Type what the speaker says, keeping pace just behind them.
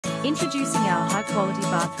Introducing our high-quality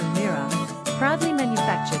bathroom mirror, proudly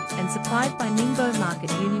manufactured and supplied by Ningbo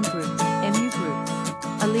Market Union Group, MU Group,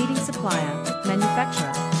 a leading supplier,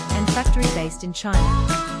 manufacturer, and factory based in China.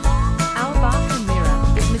 Our bathroom mirror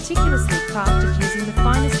is meticulously crafted using the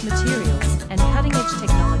finest materials and cutting-edge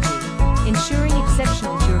technology, ensuring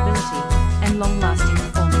exceptional durability and long-lasting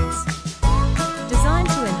performance. Designed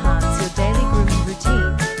to enhance your daily grooming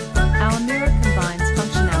routine, our mirror combines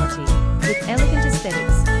functionality with elegant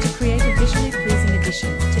aesthetics to create a visually pleasing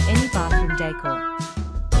addition to any bathroom decor.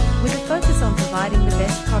 With a focus on providing the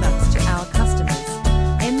best products to our customers,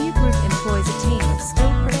 MU Group employs a team of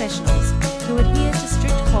skilled professionals who adhere to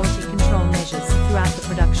strict quality control measures throughout the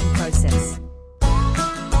production process.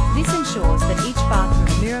 This ensures that each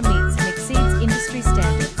bathroom mirror meets and exceeds industry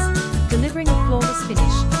standards, delivering a flawless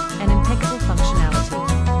finish and impeccable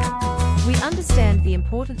functionality. We understand the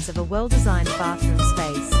importance of a well-designed bathroom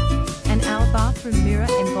space, and our bathroom mirror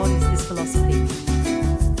embodies this philosophy.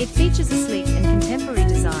 It features a sleek and contemporary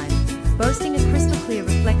design, boasting a crystal-clear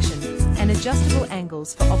reflection and adjustable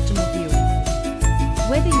angles for optimal viewing.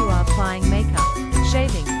 Whether you are applying makeup,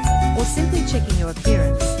 shaving, or simply checking your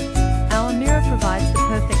appearance, our mirror provides the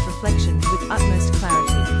perfect reflection with utmost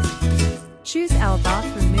clarity. Choose our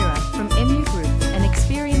bathroom mirror from MU Group and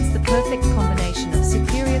experience the perfect combination of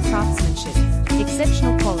superior craftsmanship,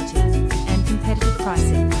 exceptional quality, and competitive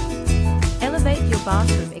pricing. Elevate your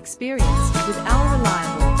bathroom experience with our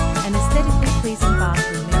reliable and aesthetically pleasing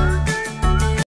bathroom mirror.